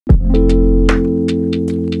Hello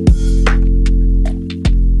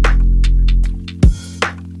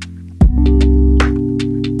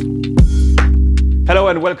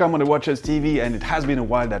and welcome on the Watches TV, and it has been a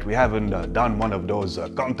while that we haven't done one of those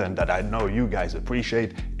content that I know you guys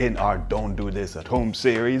appreciate in our Don't Do This at Home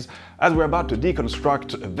series, as we're about to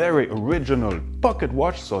deconstruct a very original pocket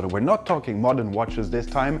watch, so that we're not talking modern watches this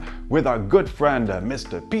time, with our good friend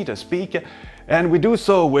Mr. Peter Speake. And we do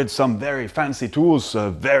so with some very fancy tools, a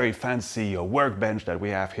very fancy workbench that we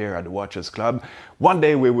have here at the Watches Club. One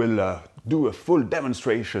day we will do a full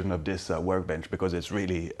demonstration of this workbench because it's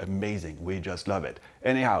really amazing. We just love it.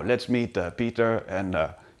 Anyhow, let's meet Peter, and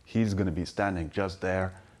he's going to be standing just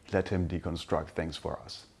there. Let him deconstruct things for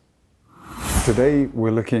us. Today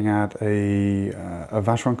we're looking at a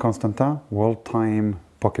Vacheron Constantin world time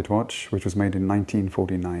pocket watch, which was made in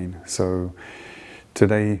 1949. So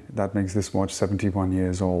today that makes this watch 71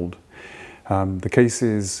 years old. The case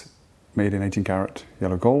is made in 18 karat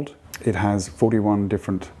yellow gold. It has 41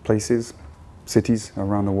 different places, cities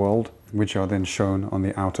around the world, which are then shown on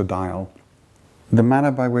the outer dial. The manner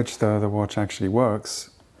by which the watch actually works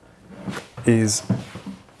is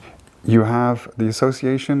you have the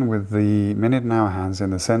association with the minute and hour hands in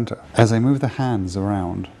the center. As I move the hands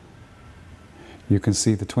around, you can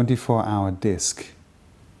see the 24-hour disc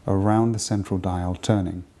around the central dial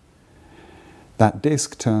turning. That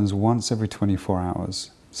disc turns once every 24 hours.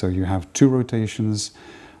 So you have 2 rotations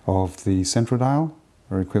of the central dial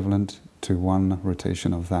are equivalent to 1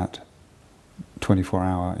 rotation of that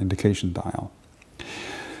 24-hour indication dial.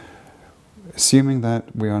 Assuming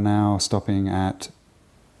that we are now stopping at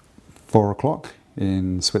 4 o'clock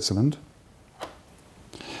in Switzerland,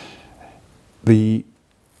 the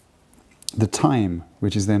time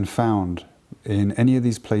which is then found in any of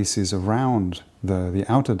these places around the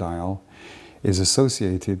outer dial is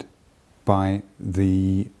associated by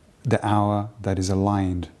the hour that is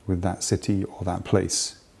aligned with that city or that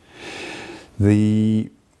place. The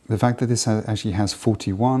fact that this actually has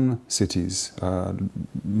 41 cities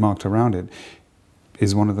marked around it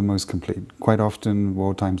is one of the most complete. Quite often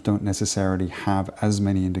world times don't necessarily have as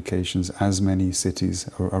many indications, as many cities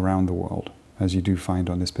around the world as you do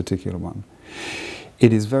find on this particular one.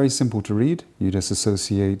 It is very simple to read. You just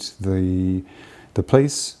associate the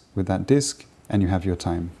place with that disc and you have your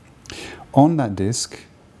time. On that disc,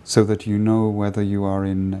 so that you know whether you are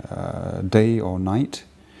in day or night,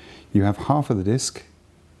 you have half of the disc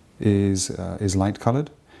is light colored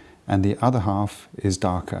and the other half is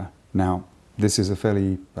darker. Now, this is a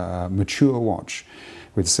fairly mature watch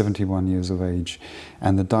with 71 years of age,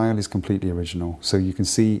 and the dial is completely original. So you can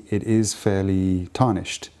see it is fairly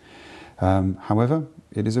tarnished. However,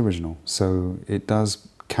 it is original, so it does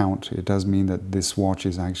count. It does mean that this watch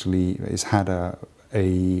is actually,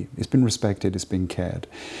 it's been respected, it's been cared.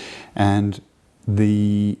 And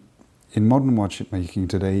in modern watchmaking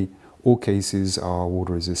today, all cases are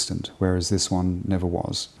water resistant, whereas this one never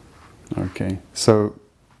was. Okay, so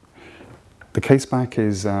the case back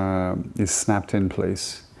is snapped in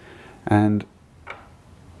place, and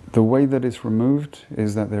the way that it's removed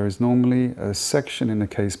is that there is normally a section in the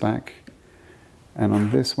case back, and on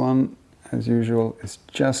this one, as usual, it's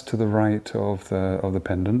just to the right of the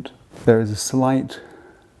pendant. There is a slight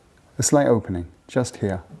opening just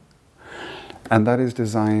here, and that is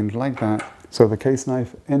designed like that. So the case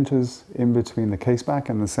knife enters in between the case back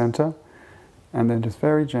and the center, and then just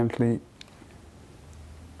very gently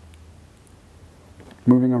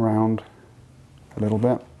moving around a little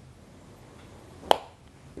bit,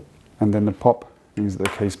 and then the pop means that the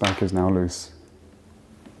case back is now loose.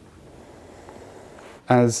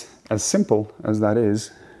 As simple as that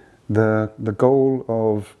is, the goal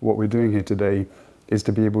of what we're doing here today is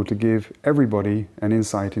to be able to give everybody an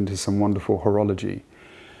insight into some wonderful horology.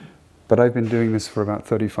 But I've been doing this for about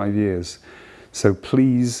 35 years. So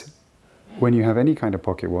please, when you have any kind of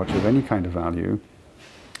pocket watch of any kind of value,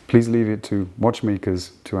 please leave it to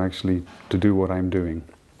watchmakers to do what I'm doing.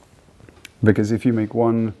 Because if you make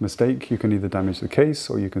one mistake, you can either damage the case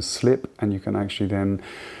or you can slip and you can actually then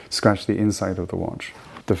scratch the inside of the watch.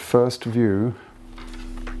 The first view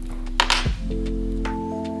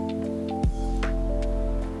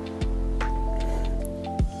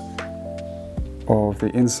of the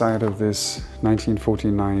inside of this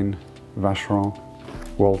 1949 Vacheron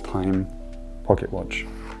world time pocket watch.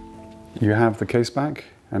 You have the case back,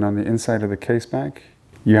 and on the inside of the case back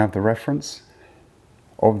you have the reference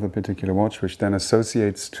of the particular watch, which then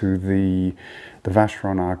associates to the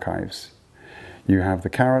Vacheron archives. You have the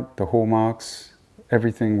carat, the hallmarks,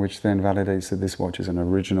 everything which then validates that this watch is an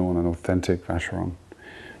original and an authentic Vacheron.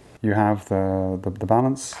 You have the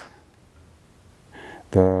balance,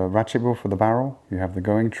 the ratchet wheel for the barrel, you have the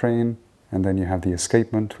going train, and then you have the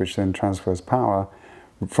escapement, which then transfers power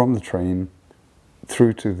from the train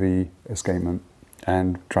through to the escapement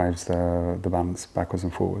and drives the balance backwards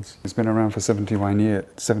and forwards. It's been around for 71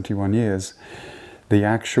 years. The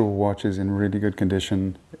actual watch is in really good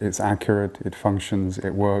condition. It's accurate, it functions,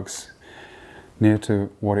 it works near to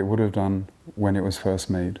what it would have done when it was first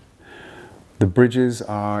made. The bridges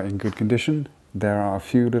are in good condition. There are a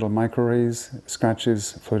few little micro rays,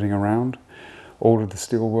 scratches floating around. All of the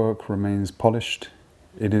steelwork remains polished.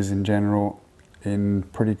 It is in general in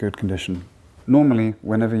pretty good condition. Normally,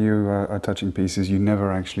 whenever you are touching pieces, you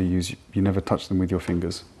never touch them with your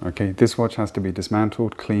fingers. Okay, this watch has to be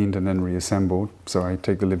dismantled, cleaned, and then reassembled. So I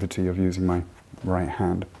take the liberty of using my right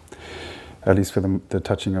hand, at least for the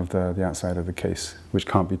touching of the outside of the case, which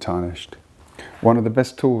can't be tarnished. One of the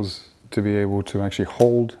best tools to be able to actually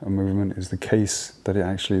hold a movement is the case that it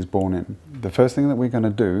actually is born in. The first thing that we're going to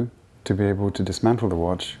do to be able to dismantle the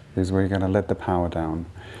watch is we're going to let the power down.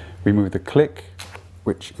 We move the click,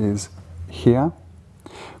 which is here,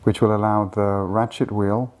 which will allow the ratchet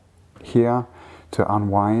wheel here to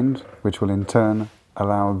unwind, which will in turn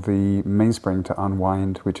allow the mainspring to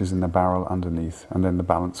unwind, which is in the barrel underneath, and then the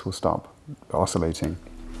balance will stop oscillating.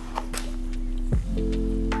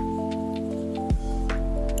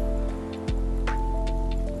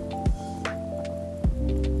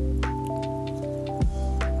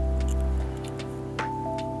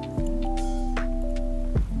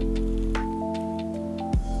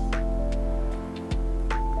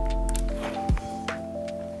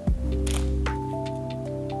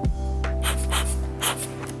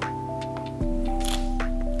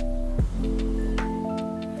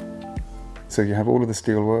 So you have all of the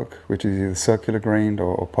steelwork, which is either circular grained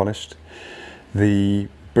or polished. The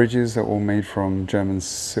bridges are all made from German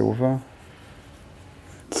silver.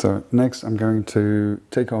 So next I'm going to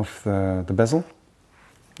take off the bezel,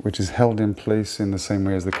 which is held in place in the same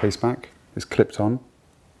way as the case back. It's clipped on.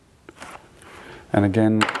 And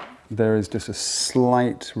again, there is just a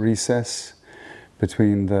slight recess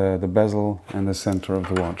between the bezel and the center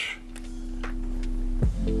of the watch.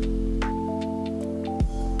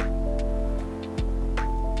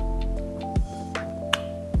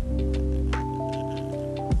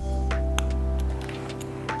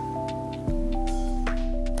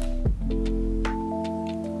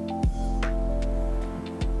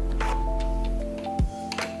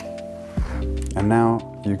 And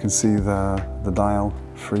now you can see the dial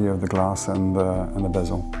free of the glass and the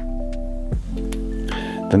bezel.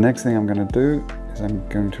 The next thing I'm going to do is I'm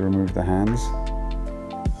going to remove the hands.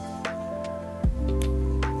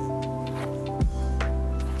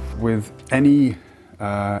 With any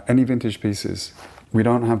vintage pieces, we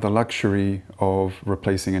don't have the luxury of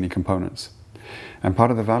replacing any components. And part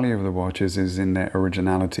of the value of the watches is in their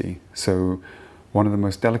originality. So one of the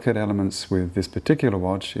most delicate elements with this particular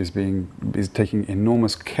watch is taking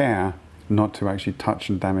enormous care not to actually touch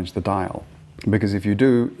and damage the dial. Because if you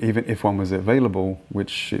do, even if one was available,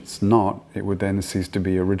 which it's not, it would then cease to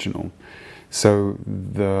be original. So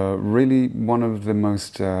really one of the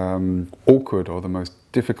most awkward or the most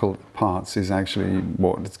difficult parts is actually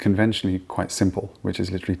what is conventionally quite simple, which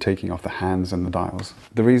is literally taking off the hands and the dials.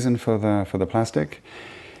 The reason for the plastic,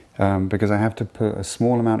 because I have to put a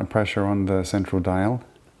small amount of pressure on the central dial,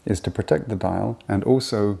 is to protect the dial and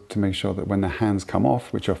also to make sure that when the hands come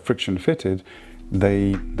off, which are friction fitted,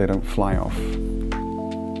 they don't fly off.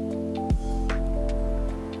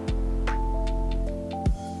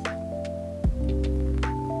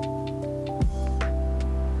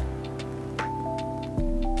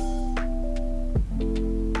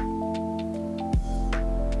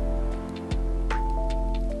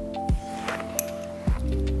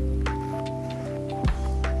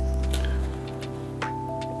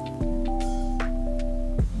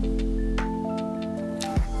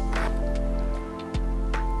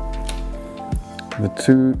 The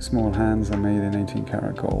two small hands are made in 18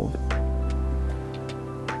 karat gold.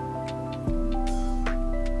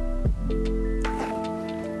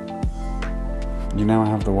 You now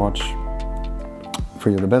have the watch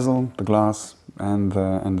free of the bezel, the glass, and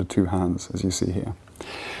the two hands, as you see here.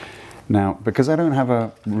 Now, because I don't have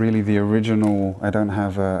I don't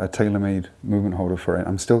have a tailor-made movement holder for it,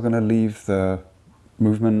 I'm still going to leave the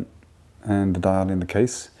movement and the dial in the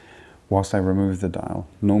case whilst I remove the dial.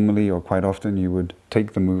 Normally, or quite often, you would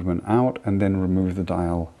take the movement out and then remove the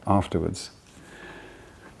dial afterwards.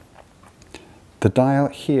 The dial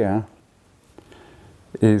here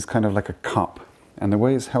is kind of like a cup, and the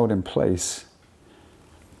way it's held in place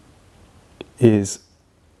is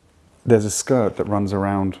there's a skirt that runs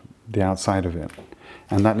around the outside of it,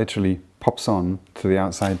 and that literally pops on to the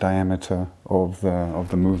outside diameter of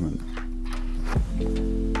the movement.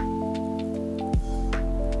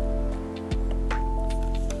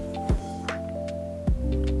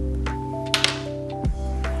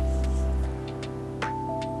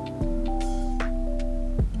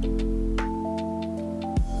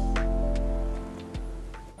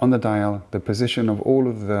 On the dial, the position of all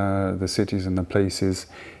of the cities and the places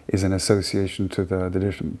is an association to the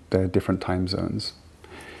different time zones.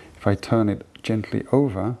 If I turn it gently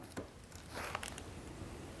over,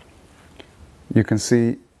 you can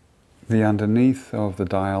see the underneath of the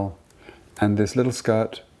dial and this little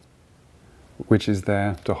skirt which is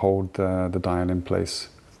there to hold the dial in place.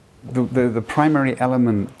 The primary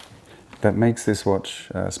element that makes this watch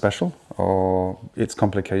special, or its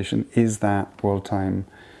complication, is that world time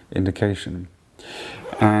indication.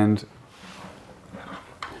 And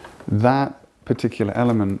that particular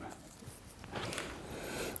element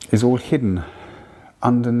is all hidden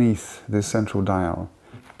underneath this central dial.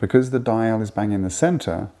 Because the dial is bang in the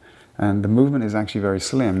center and the movement is actually very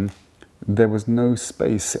slim, there was no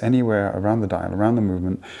space anywhere around the dial, around the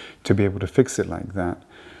movement, to be able to fix it like that.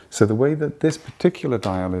 So the way that this particular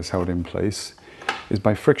dial is held in place is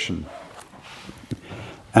by friction.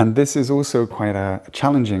 And this is also quite a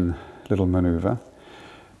challenging little maneuver,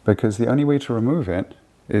 because the only way to remove it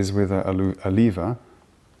is with a lever,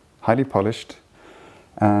 highly polished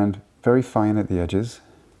and very fine at the edges,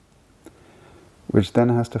 which then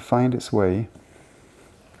has to find its way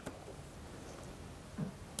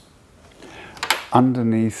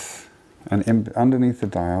underneath underneath the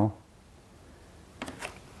dial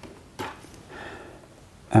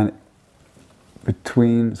and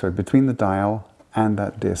between the dial and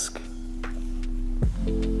that disc.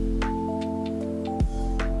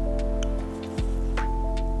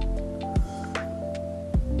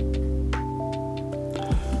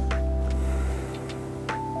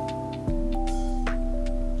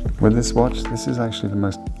 With this watch, this is actually the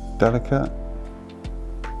most delicate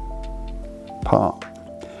part,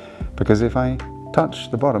 because if I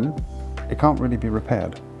touch the bottom, it can't really be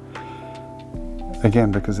repaired.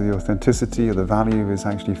 Again, because the authenticity or the value is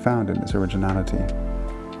actually found in its originality.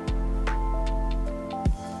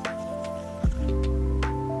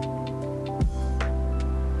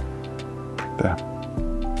 There.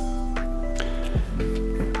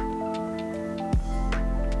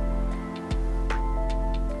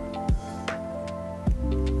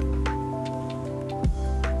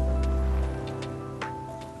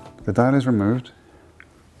 The dial is removed,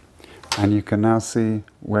 and you can now see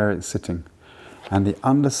where it's sitting. And the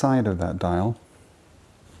underside of that dial,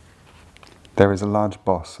 there is a large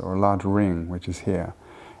boss or a large ring which is here.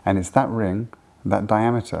 And it's that ring, that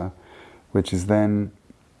diameter, which is then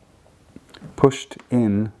pushed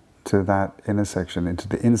in to that intersection, into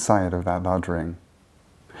the inside of that large ring.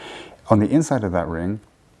 On the inside of that ring,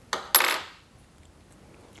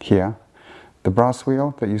 here, the brass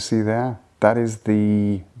wheel that you see there, that is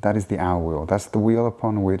the hour wheel. That's the wheel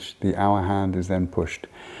upon which the hour hand is then pushed.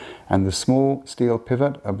 And the small steel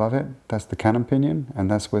pivot above it, that's the cannon pinion, and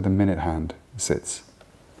that's where the minute hand sits.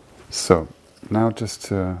 So now just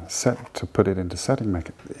to put it into setting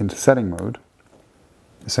mode.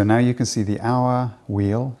 So now you can see the hour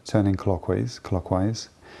wheel turning clockwise,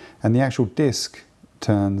 and the actual disc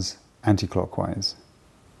turns anti-clockwise.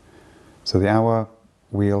 So the hour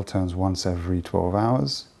wheel turns once every 12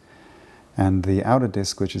 hours, and the outer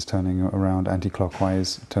disc, which is turning around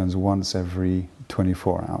anti-clockwise, turns once every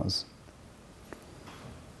 24 hours.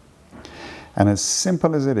 And as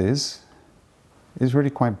simple as it is really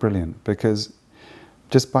quite brilliant, because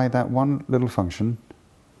just by that one little function,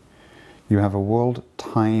 you have a world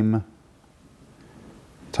timepiece.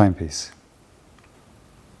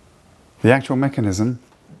 The actual mechanism,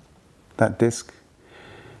 that disc,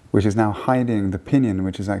 which is now hiding the pinion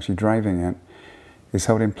which is actually driving it, is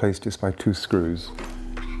held in place just by 2 screws.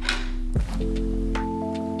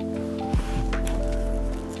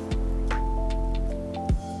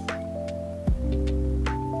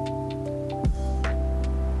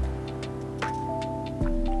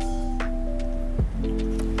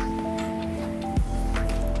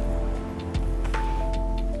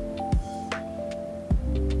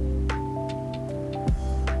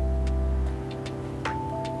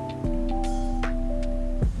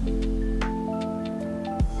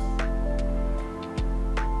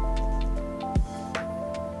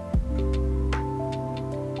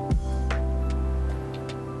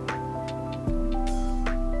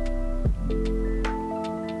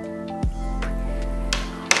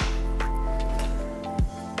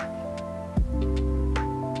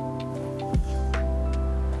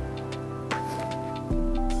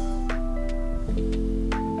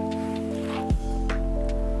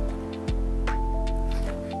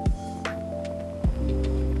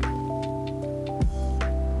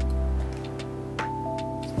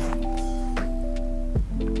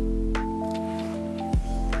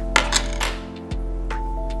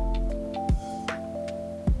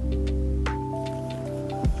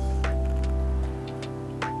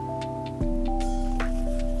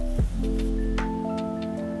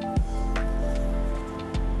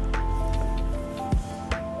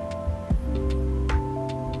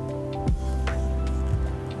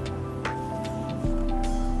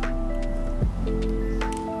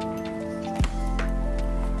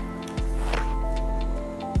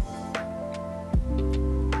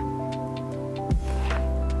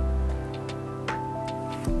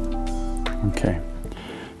 Okay,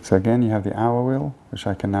 so again you have the hour wheel, which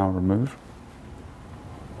I can now remove.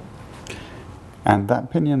 And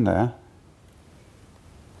that pinion there,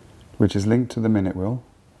 which is linked to the minute wheel,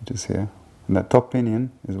 which is here, and that top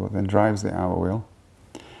pinion is what then drives the hour wheel.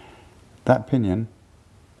 That pinion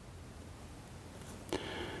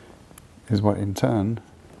is what in turn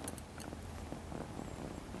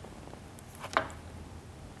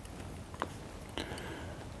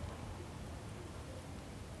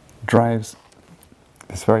drives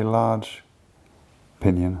this very large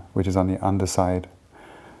pinion, which is on the underside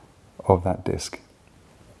of that disc.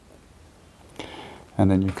 And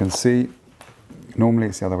then you can see, normally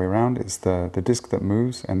it's the other way around, it's the disc that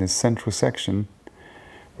moves, and this central section,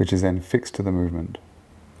 which is then fixed to the movement.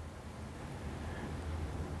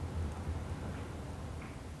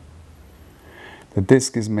 The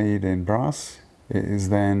disc is made in brass. It is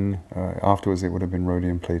then, afterwards it would have been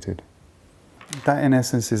rhodium plated. That in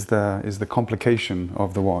essence is the complication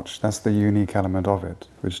of the watch. That's the unique element of it,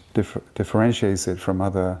 which differentiates it from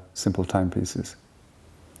other simple timepieces.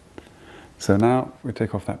 So now we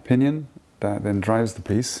take off that pinion that then drives the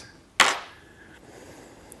piece.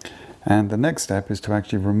 And the next step is to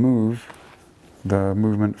actually remove the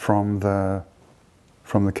movement from the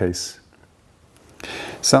case.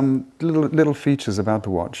 Some little features about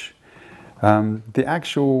the watch. The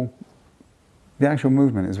actual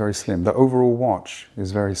movement is very slim. The overall watch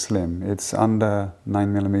is very slim. It's under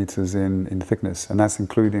 9mm in thickness, and that's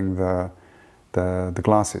including the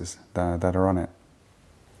glasses that are on it.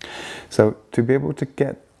 So to be able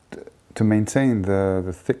to maintain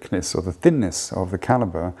the thickness or the thinness of the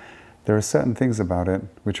caliber, there are certain things about it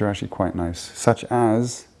which are actually quite nice, such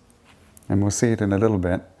as, and we'll see it in a little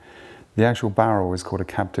bit, the actual barrel is called a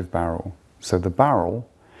captive barrel. So the barrel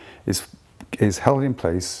is held in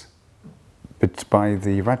place by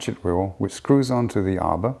the ratchet wheel, which screws onto the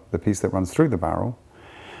arbor, the piece that runs through the barrel,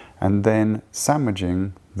 and then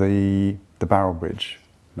sandwiching the barrel bridge.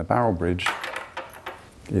 The barrel bridge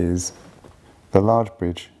is the large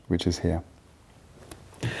bridge, which is here.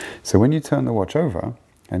 So when you turn the watch over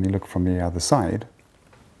and you look from the other side,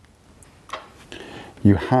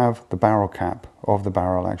 you have the barrel cap of the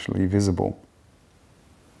barrel actually visible.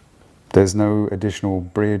 There's no additional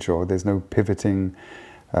bridge, or there's no pivoting.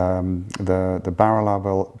 The barrel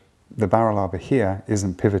arbor here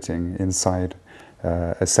isn't pivoting inside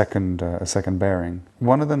a second bearing.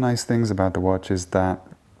 One of the nice things about the watch is that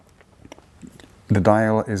the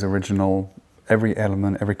dial is original. Every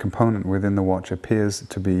element, every component within the watch appears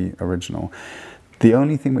to be original. The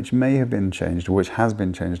only thing which may have been changed, or which has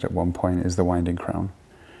been changed at one point, is the winding crown.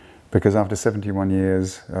 Because after 71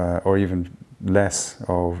 years, or even less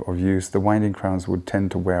of use, the winding crowns would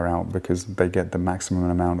tend to wear out because they get the maximum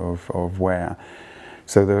amount of wear.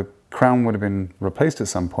 So the crown would have been replaced at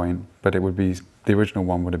some point, but it would be, the original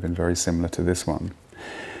one would have been very similar to this one.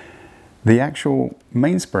 The actual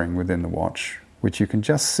mainspring within the watch, which you can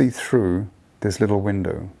just see through this little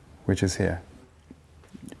window, which is here.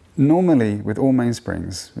 Normally, with all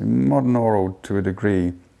mainsprings, modern or old to a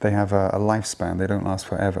degree, they have a lifespan, they don't last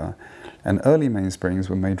forever. And early mainsprings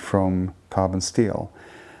were made from carbon steel,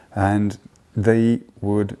 and they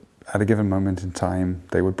would, at a given moment in time,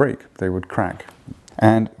 they would break, they would crack.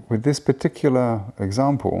 And with this particular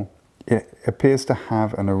example, it appears to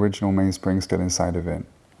have an original mainspring still inside of it.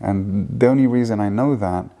 And the only reason I know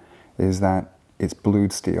that is that it's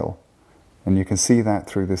blued steel. And you can see that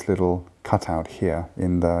through this little cutout here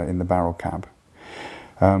in the barrel cap.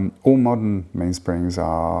 All modern mainsprings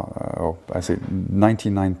are, or I say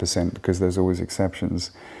 99%, because there's always exceptions,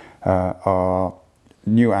 are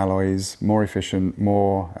new alloys, more efficient,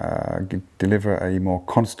 deliver a more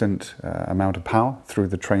constant amount of power through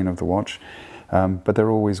the train of the watch, but they're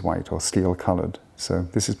always white or steel colored. So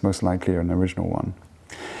this is most likely an original one.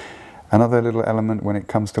 Another little element when it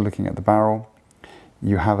comes to looking at the barrel,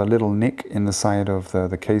 you have a little nick in the side of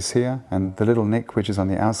the case here, and the little nick which is on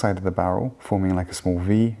the outside of the barrel, forming like a small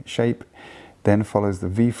V shape, then follows the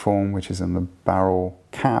V form which is in the barrel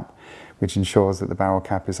cap, which ensures that the barrel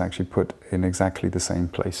cap is actually put in exactly the same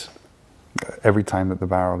place every time that the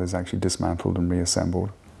barrel is actually dismantled and reassembled.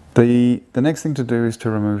 The next thing to do is to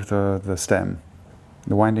remove the stem,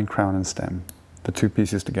 the winding crown and stem, the two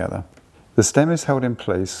pieces together. The stem is held in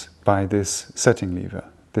place by this setting lever,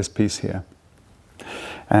 this piece here.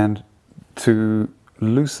 And to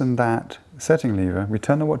loosen that setting lever, we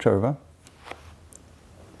turn the watch over,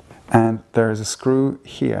 and there is a screw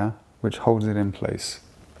here which holds it in place.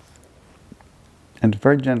 And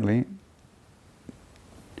very gently,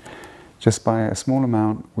 just by a small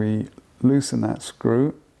amount, we loosen that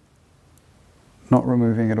screw, not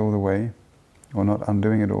removing it all the way, or not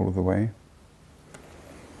undoing it all the way.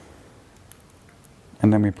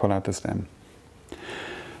 and then we pull out the stem.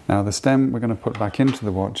 Now the stem we're going to put back into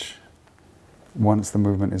the watch once the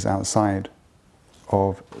movement is outside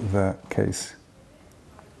of the case.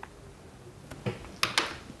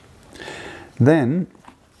 Then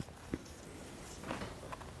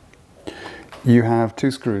you have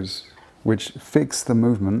two screws which fix the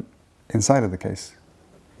movement inside of the case.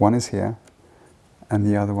 One is here and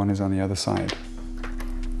the other one is on the other side.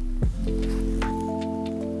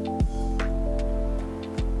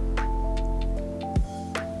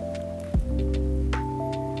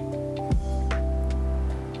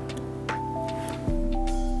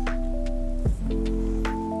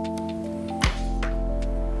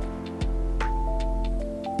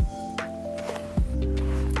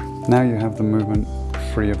 Now you have the movement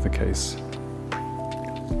free of the case.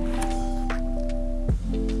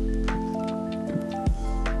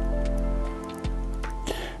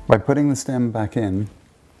 By putting the stem back in,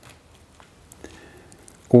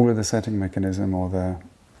 all of the setting mechanism, or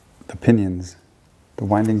the pinions, the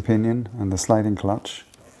winding pinion and the sliding clutch,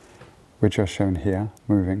 which are shown here,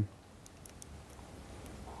 moving,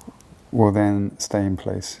 will then stay in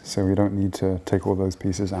place, so we don't need to take all those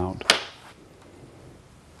pieces out.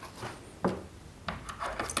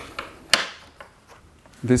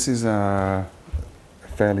 This is a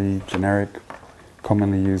fairly generic,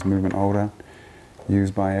 commonly used movement holder,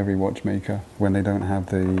 used by every watchmaker when they don't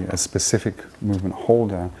have a specific movement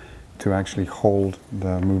holder to actually hold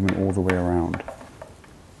the movement all the way around.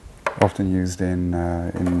 Often used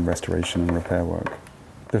in restoration and repair work.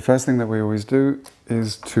 The first thing that we always do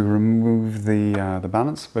is to remove the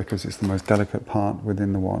balance, because it's the most delicate part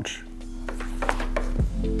within the watch.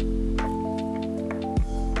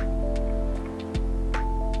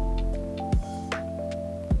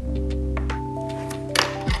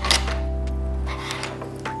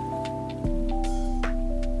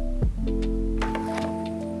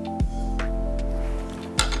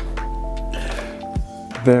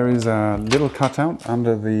 There is a little cutout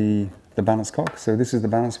under the balance cock. So this is the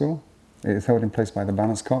balance wheel. It is held in place by the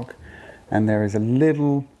balance cock, and there is a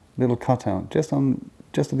little cutout just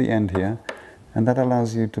at the end here, and that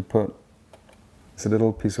allows you to put, it's a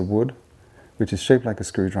little piece of wood which is shaped like a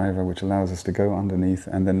screwdriver, which allows us to go underneath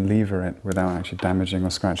and then lever it without actually damaging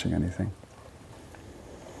or scratching anything.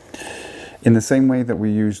 In the same way that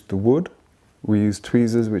we use the wood, we use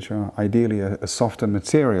tweezers, which are ideally a softer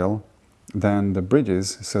material than the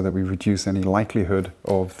bridges, so that we reduce any likelihood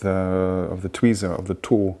of the tweezer, of the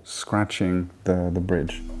tool, scratching the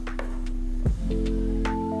bridge.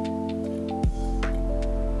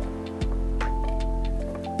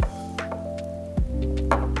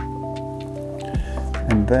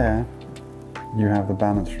 And there you have the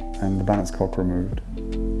balance and the balance cock removed.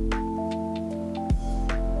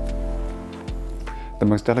 The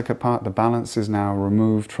most delicate part, the balance, is now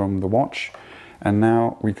removed from the watch. And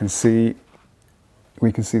now we can see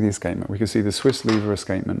the escapement. We can see the Swiss lever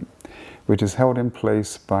escapement, which is held in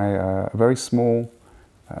place by a very small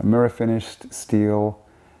mirror finished steel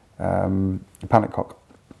pallet cock,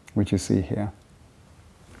 which you see here.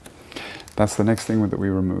 That's the next thing that we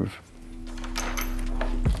remove.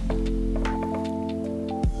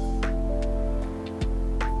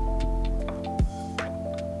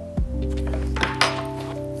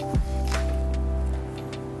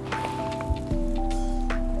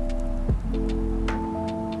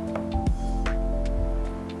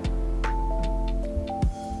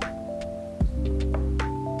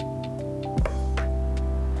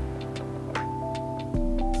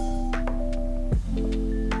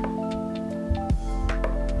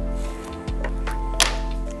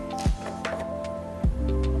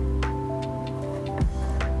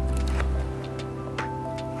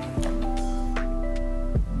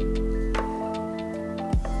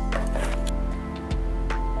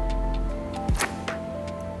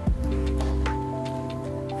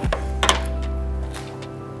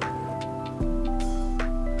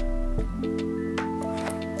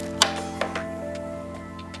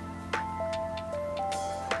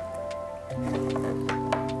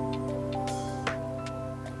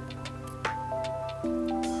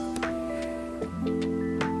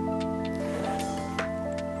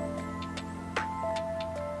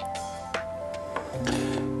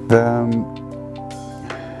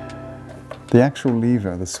 The actual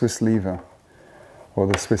lever, the Swiss lever, or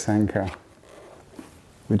the Swiss anchor,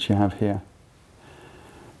 which you have here,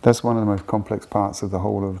 that's one of the most complex parts of the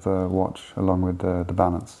whole of the watch, along with the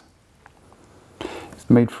balance. It's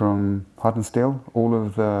made from hardened steel. All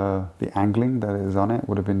of the angling that is on it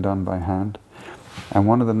would have been done by hand. And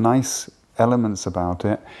one of the nice elements about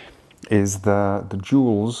it is the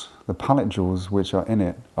jewels, the pallet jewels which are in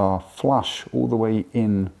it, are flush all the way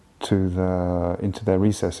into their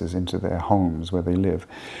recesses, into their homes where they live.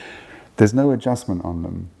 There's no adjustment on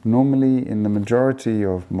them. Normally, in the majority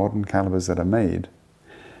of modern calibers that are made,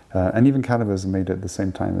 and even calibers made at the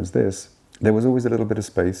same time as this, there was always a little bit of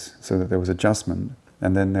space so that there was adjustment,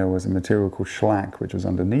 and then there was a material called shellac which was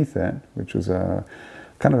underneath it, which was a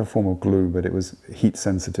kind of a form of glue, but it was heat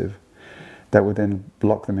sensitive, that would then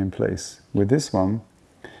lock them in place. With this one,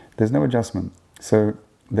 there's no adjustment. So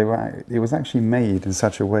it was actually made in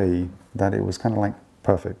such a way that it was kind of like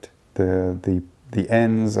perfect. The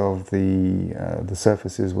ends of the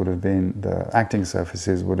surfaces would have been, the acting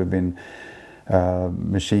surfaces would have been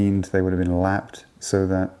machined, they would have been lapped, so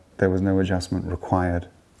that there was no adjustment required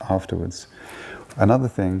afterwards. Another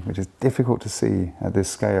thing which is difficult to see at this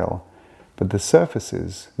scale, but the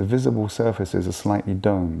surfaces, the visible surfaces, are slightly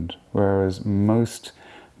domed, whereas most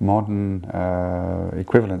modern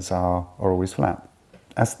equivalents are always flat.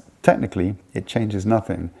 As technically, it changes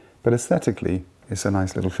nothing, but aesthetically, it's a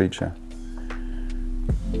nice little feature.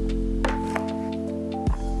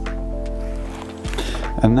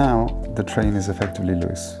 And now the train is effectively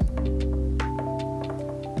loose.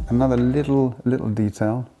 Another little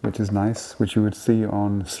detail, which is nice, which you would see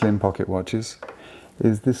on slim pocket watches,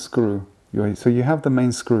 is this screw. So you have the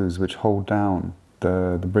main screws which hold down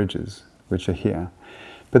the bridges, which are here.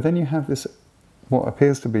 But then you have this, what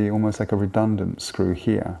appears to be almost like a redundant screw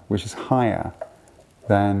here, which is higher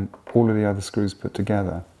than all of the other screws put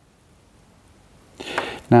together.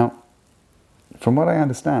 Now, from what I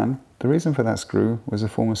understand, the reason for that screw was a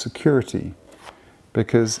form of security,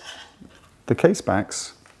 because the case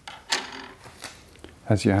backs,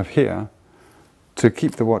 as you have here, to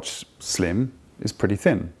keep the watch slim, is pretty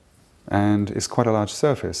thin. And it's quite a large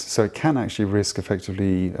surface, so it can actually risk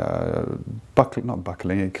effectively not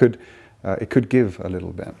buckling. It could give a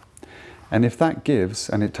little bit, and if that gives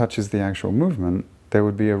and it touches the actual movement, there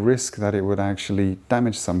would be a risk that it would actually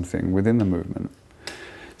damage something within the movement.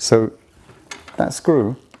 So that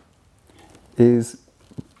screw is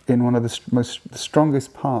in one of the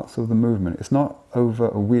strongest parts of the movement. It's not over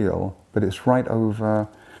a wheel, but it's right over.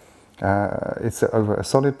 It's over a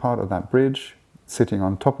solid part of that bridge, sitting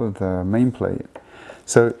on top of the main plate.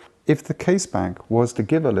 So if the case back was to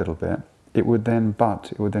give a little bit, it would then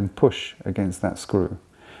push against that screw,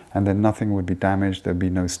 and then nothing would be damaged, there'd be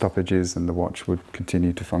no stoppages, and the watch would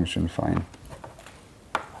continue to function fine.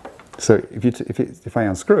 So if I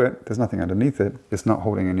unscrew it, there's nothing underneath it, it's not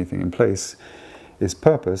holding anything in place. Its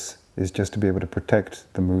purpose is just to be able to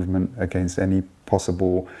protect the movement against any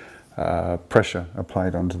possible pressure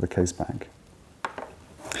applied onto the case back.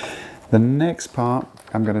 The next part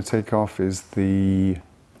I'm going to take off is the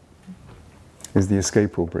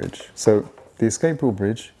escape wheel bridge. So the escape wheel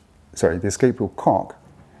cock.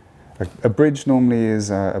 A bridge normally is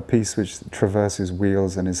a piece which traverses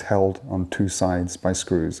wheels and is held on two sides by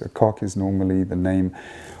screws. A cock is normally the name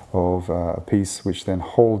of a piece which then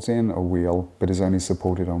holds in a wheel but is only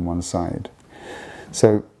supported on one side.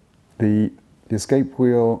 So the escape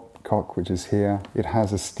wheel cock, which is here, it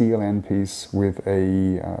has a steel end piece with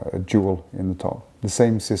a jewel in the top. The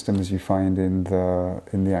same system as you find in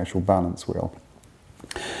the actual balance wheel.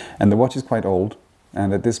 And the watch is quite old,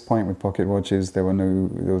 and at this point with pocket watches there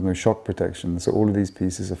was no shock protection, so all of these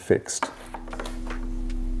pieces are fixed.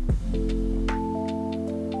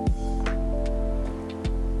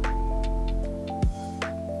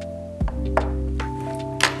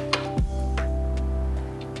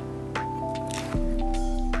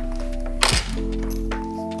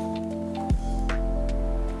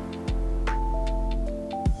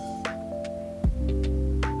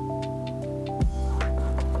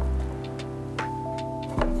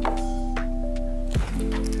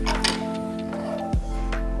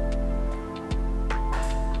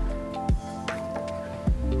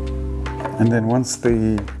 And then once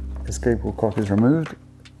the escape wheel cock is removed,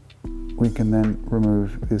 we can then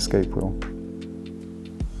remove the escape wheel,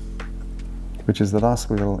 which is the last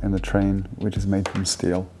wheel in the train, which is made from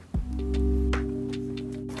steel.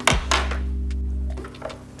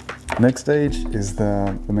 Next stage is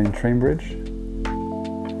the main train bridge.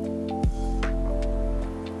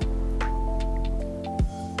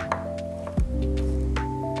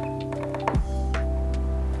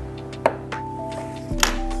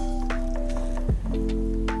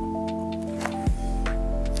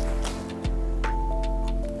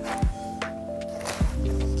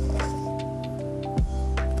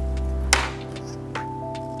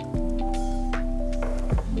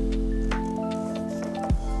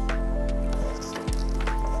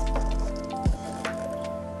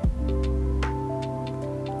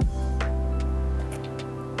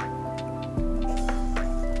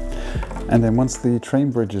 And then once the train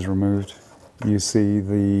bridge is removed, you see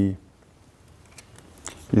the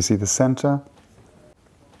center,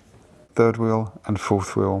 third wheel and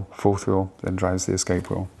fourth wheel then drives the escape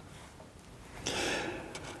wheel.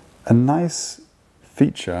 A nice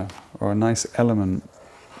feature or a nice element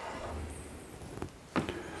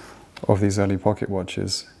of these early pocket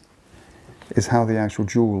watches is how the actual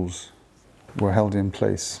jewels were held in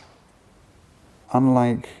place.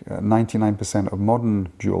 Unlike 99% of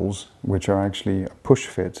modern jewels, which are actually a push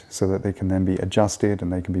fit so that they can then be adjusted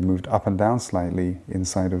and they can be moved up and down slightly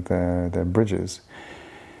inside of their bridges,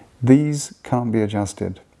 these can't be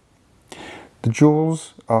adjusted. The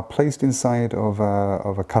jewels are placed inside of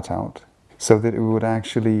a cutout so that it would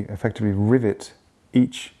actually effectively rivet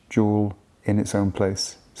each jewel in its own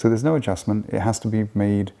place. So there's no adjustment, it has to be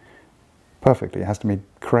made perfectly, it has to be made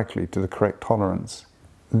correctly to the correct tolerance.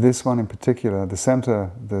 This one in particular, the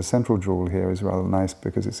central jewel here is rather nice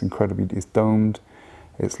because it's domed,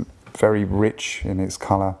 it's very rich in its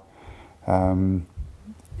color.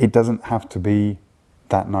 It doesn't have to be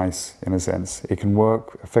that nice in a sense. It can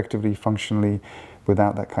work effectively, functionally,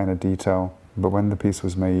 without that kind of detail, but when the piece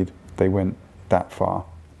was made, they went that far.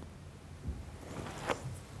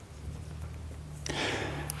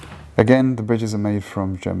 Again, the bridges are made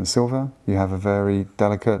from German silver. You have a very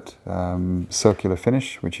delicate circular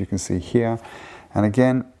finish, which you can see here. And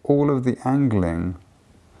again, all of the angling,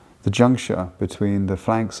 the juncture between the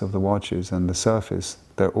flanks of the watches and the surface,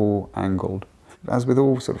 they're all angled. As with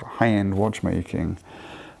all sort of high-end watchmaking,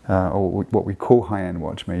 or what we call high-end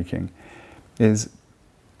watchmaking, is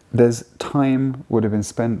there's time would have been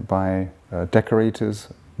spent by decorators,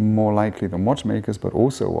 more likely than watchmakers, but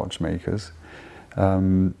also watchmakers,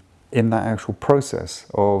 in that actual process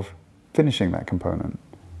of finishing that component.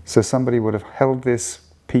 So somebody would have held this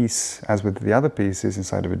piece, as with the other pieces,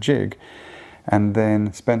 inside of a jig, and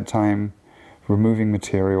then spent time removing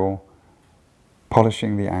material,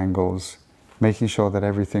 polishing the angles, making sure that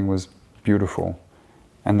everything was beautiful.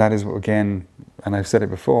 And that is, again, and I've said it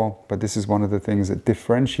before, but this is one of the things that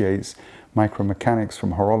differentiates micromechanics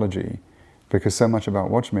from horology, because so much about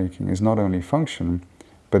watchmaking is not only function,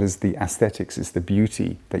 but is the aesthetics, it's the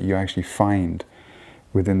beauty that you actually find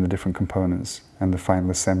within the different components and the final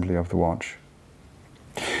assembly of the watch.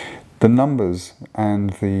 The numbers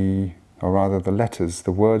and or rather the letters,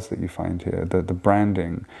 the words that you find here, the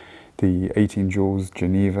branding, the 18 jewels,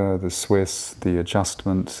 Geneva, the Swiss, the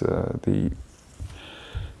adjustments, the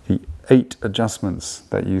 8 adjustments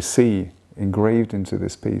that you see engraved into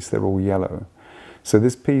this piece, they're all yellow. So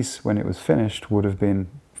this piece, when it was finished, would have been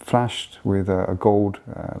flashed with a gold,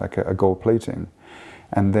 like a gold plating,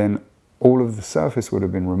 and then all of the surface would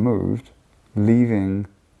have been removed, leaving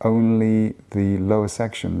only the lower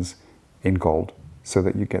sections in gold, so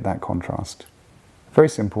that you get that contrast. Very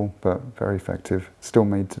simple, but very effective. Still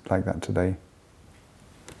made like that today.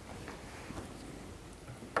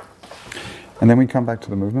 And then we come back to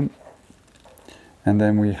the movement, and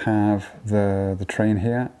then we have the train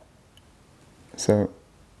here. So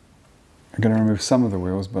I'm going to remove some of the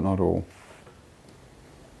wheels, but not all.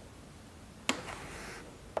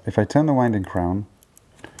 If I turn the winding crown,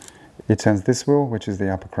 it turns this wheel, which is the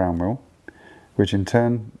upper crown wheel, which in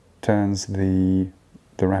turn turns the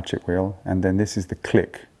ratchet wheel, and then this is the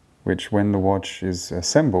click, which when the watch is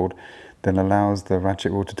assembled, then allows the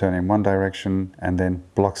ratchet wheel to turn in one direction and then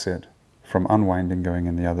blocks it from unwinding going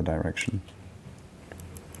in the other direction.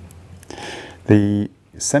 The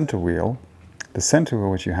center wheel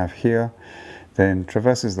which you have here, then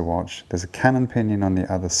traverses the watch. There's a cannon pinion on the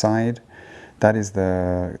other side. That is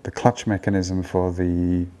the clutch mechanism for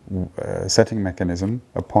the setting mechanism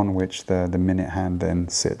upon which the minute hand then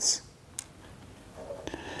sits.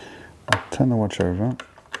 I'll turn the watch over.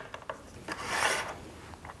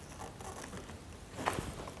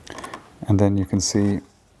 And then you can see,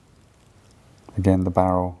 again, the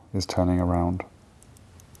barrel is turning around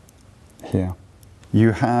here.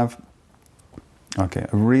 You have a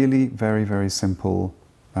really very, very simple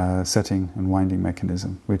setting and winding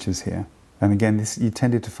mechanism, which is here. And again, this you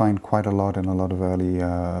tended to find quite a lot in a lot of early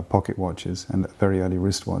pocket watches and very early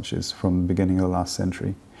wristwatches from the beginning of the last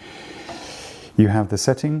century. You have the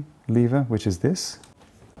setting lever, which is this.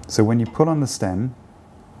 So when you pull on the stem,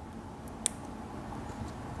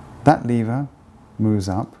 that lever moves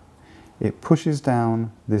up, it pushes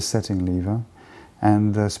down this setting lever,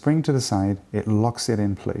 and the spring to the side, it locks it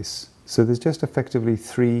in place. So there's just effectively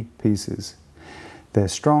 3 pieces. They're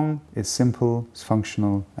strong, it's simple, it's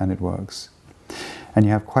functional, and it works. And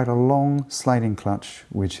you have quite a long sliding clutch,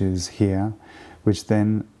 which is here, which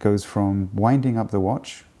then goes from winding up the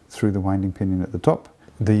watch through the winding pinion at the top,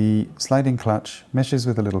 the sliding clutch meshes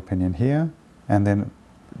with a little pinion here, and then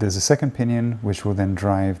there's a second pinion which will then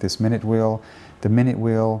drive this minute wheel, the minute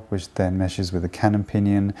wheel which then meshes with the cannon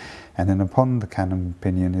pinion, and then upon the cannon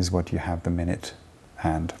pinion is what you have the minute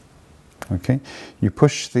hand. Okay, you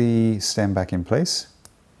push the stem back in place,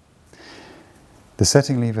 the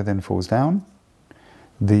setting lever then falls down,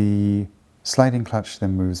 the sliding clutch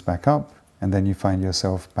then moves back up, and then you find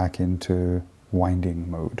yourself back into winding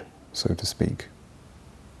mode, so to speak.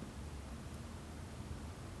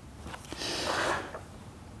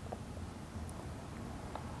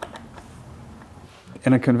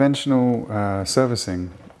 In a conventional servicing,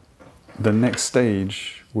 the next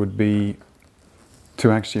stage would be to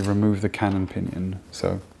actually remove the cannon pinion.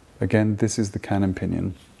 So again, this is the cannon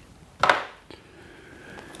pinion.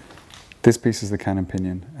 This piece is the cannon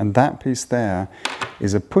pinion, and that piece there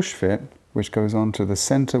is a push fit which goes onto the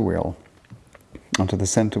center wheel, onto the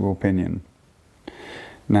center wheel pinion.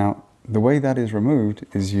 Now, the way that is removed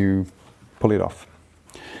is you pull it off.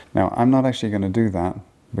 Now, I'm not actually going to do that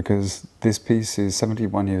because this piece is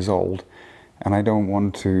 71 years old and I don't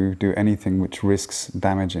want to do anything which risks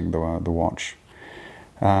damaging the watch.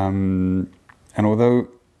 And although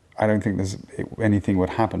I don't think anything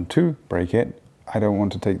would happen to break it, I don't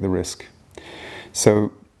want to take the risk.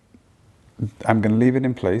 So I'm going to leave it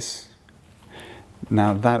in place.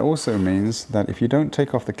 Now that also means that if you don't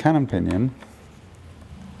take off the cannon pinion,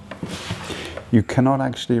 you cannot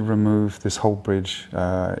actually remove this whole bridge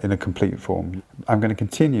in a complete form. I'm going to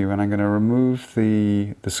continue and I'm going to remove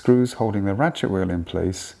the screws holding the ratchet wheel in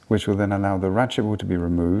place, which will then allow the ratchet wheel to be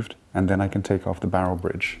removed, and then I can take off the barrel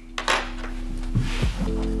bridge.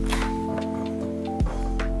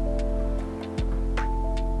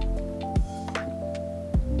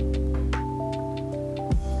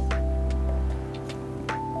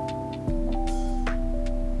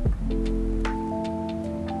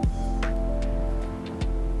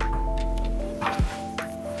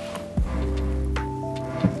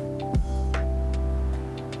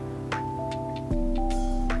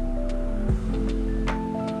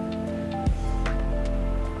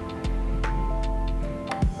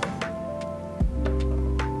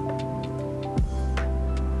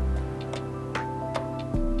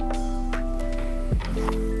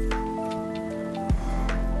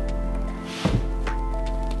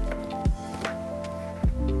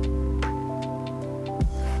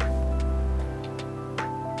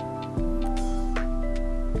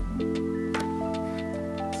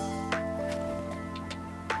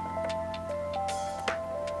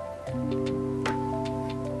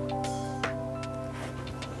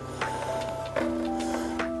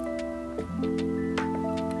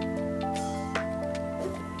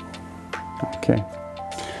 Okay,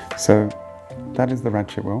 so that is the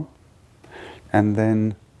ratchet wheel, and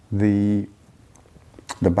then the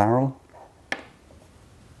barrel.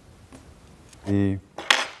 This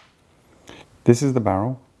is the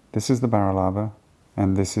barrel, this is the barrel arbor,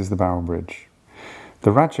 and this is the barrel bridge.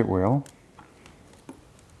 The ratchet wheel,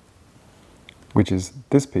 which is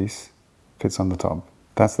this piece, fits on the top.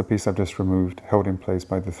 That's the piece I've just removed, held in place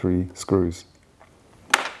by the 3 screws.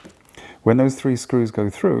 When those 3 screws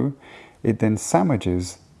go through, it then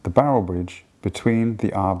sandwiches the barrel bridge between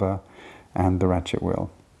the arbor and the ratchet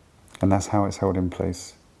wheel. And that's how it's held in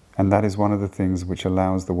place. And that is one of the things which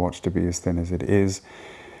allows the watch to be as thin as it is,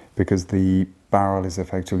 because the barrel is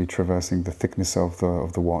effectively traversing the thickness of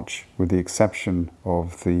the watch, with the exception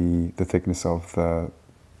of the thickness of the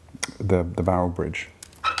barrel bridge.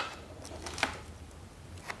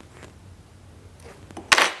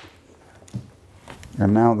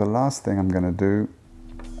 And now the last thing I'm going to do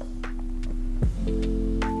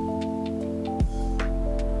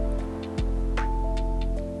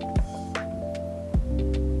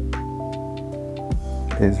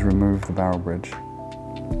is remove the barrel bridge.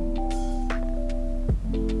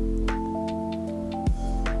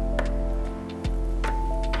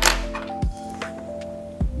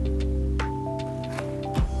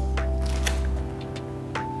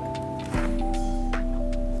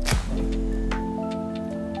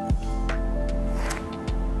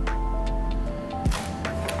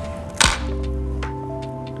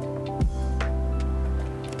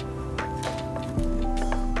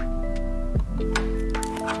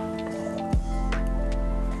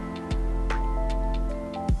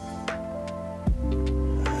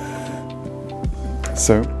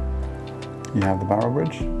 So you have the barrel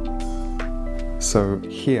bridge. So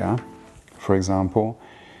here, for example,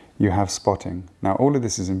 you have spotting. Now all of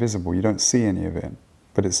this is invisible, you don't see any of it,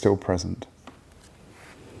 but it's still present.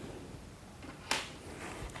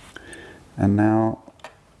 And now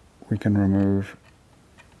we can remove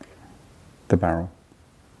the barrel.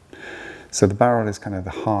 So the barrel is kind of the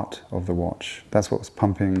heart of the watch. That's what's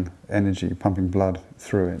pumping energy, pumping blood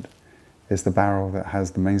through it. It's the barrel that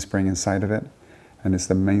has the mainspring inside of it, and it's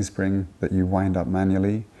the mainspring that you wind up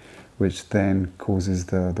manually, which then causes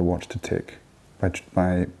the watch to tick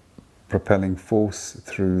by propelling force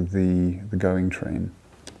through the going train.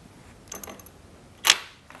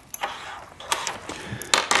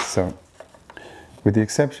 So, with the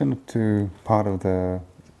exception to part of the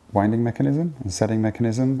winding mechanism and setting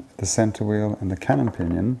mechanism, the center wheel and the cannon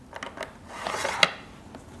pinion,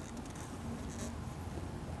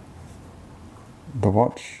 the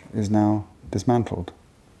watch is now dismantled.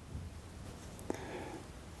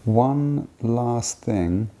 One last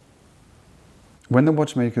thing. When the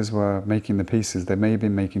watchmakers were making the pieces, they may have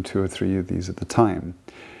been making 2 or 3 of these at the time.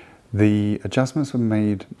 The adjustments were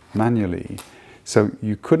made manually, so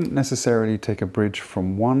you couldn't necessarily take a bridge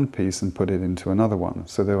from one piece and put it into another one.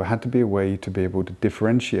 So there had to be a way to be able to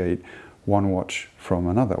differentiate one watch from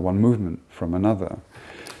another, one movement from another.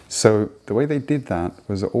 So the way they did that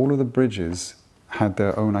was that all of the bridges had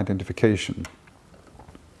their own identification.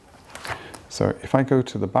 So if I go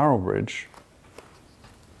to the barrel bridge,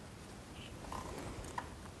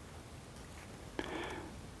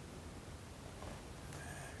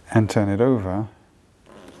 and turn it over,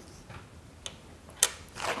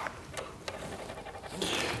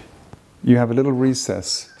 you have a little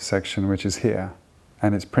recess section which is here,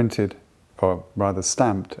 and it's printed, or rather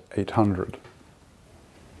stamped, 800.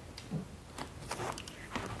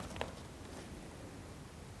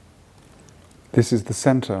 This is the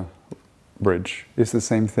center bridge. It's the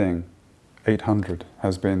same thing. 800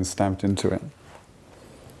 has been stamped into it.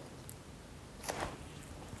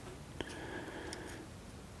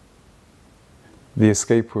 The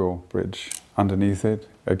escape wheel bridge, underneath it,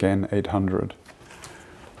 again 800.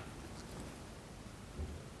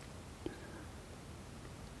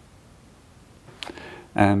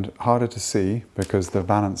 And harder to see because the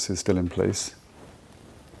balance is still in place.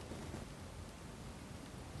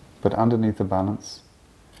 But underneath the balance,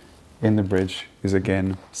 in the bridge, is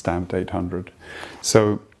again stamped 800.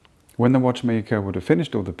 So when the watchmaker would have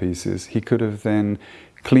finished all the pieces, he could have then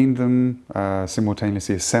cleaned them,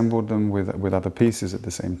 simultaneously assembled them with other pieces at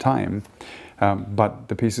the same time, but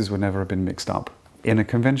the pieces would never have been mixed up. In a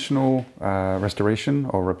conventional restoration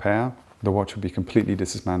or repair, the watch would be completely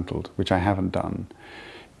dismantled, which I haven't done.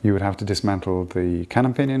 You would have to dismantle the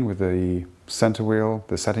cannon pinion with the center wheel,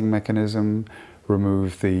 the setting mechanism,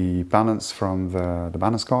 remove the balance from the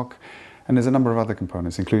balance cock, and there's a number of other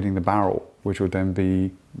components, including the barrel, which would then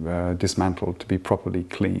be dismantled to be properly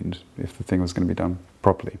cleaned if the thing was going to be done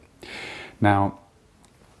properly. Now,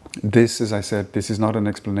 this, as I said, this is not an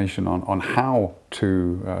explanation on how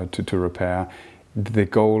to repair. The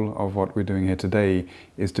goal of what we're doing here today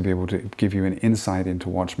is to be able to give you an insight into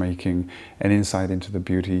watchmaking, an insight into the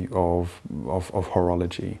beauty of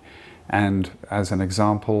horology. And as an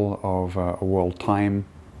example of a world time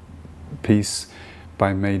piece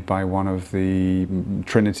made by one of the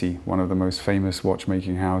Trinity, one of the most famous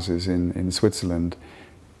watchmaking houses in Switzerland,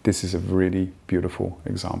 this is a really beautiful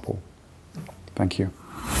example. Thank you.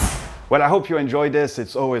 Well, I hope you enjoyed this.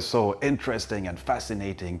 It's always so interesting and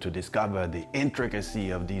fascinating to discover the intricacy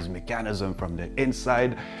of these mechanisms from the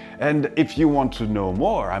inside. And if you want to know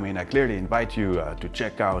more, I mean, I clearly invite you to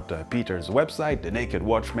check out Peter's website, The Naked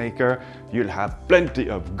Watchmaker. You'll have plenty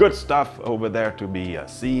of good stuff over there to be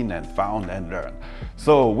seen and found and learned.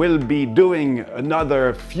 So we'll be doing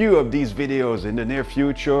another few of these videos in the near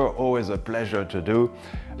future. Always a pleasure to do.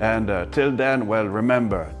 And till then, well,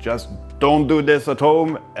 remember, just don't do this at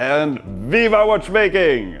home, and Viva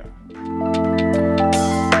Watchmaking!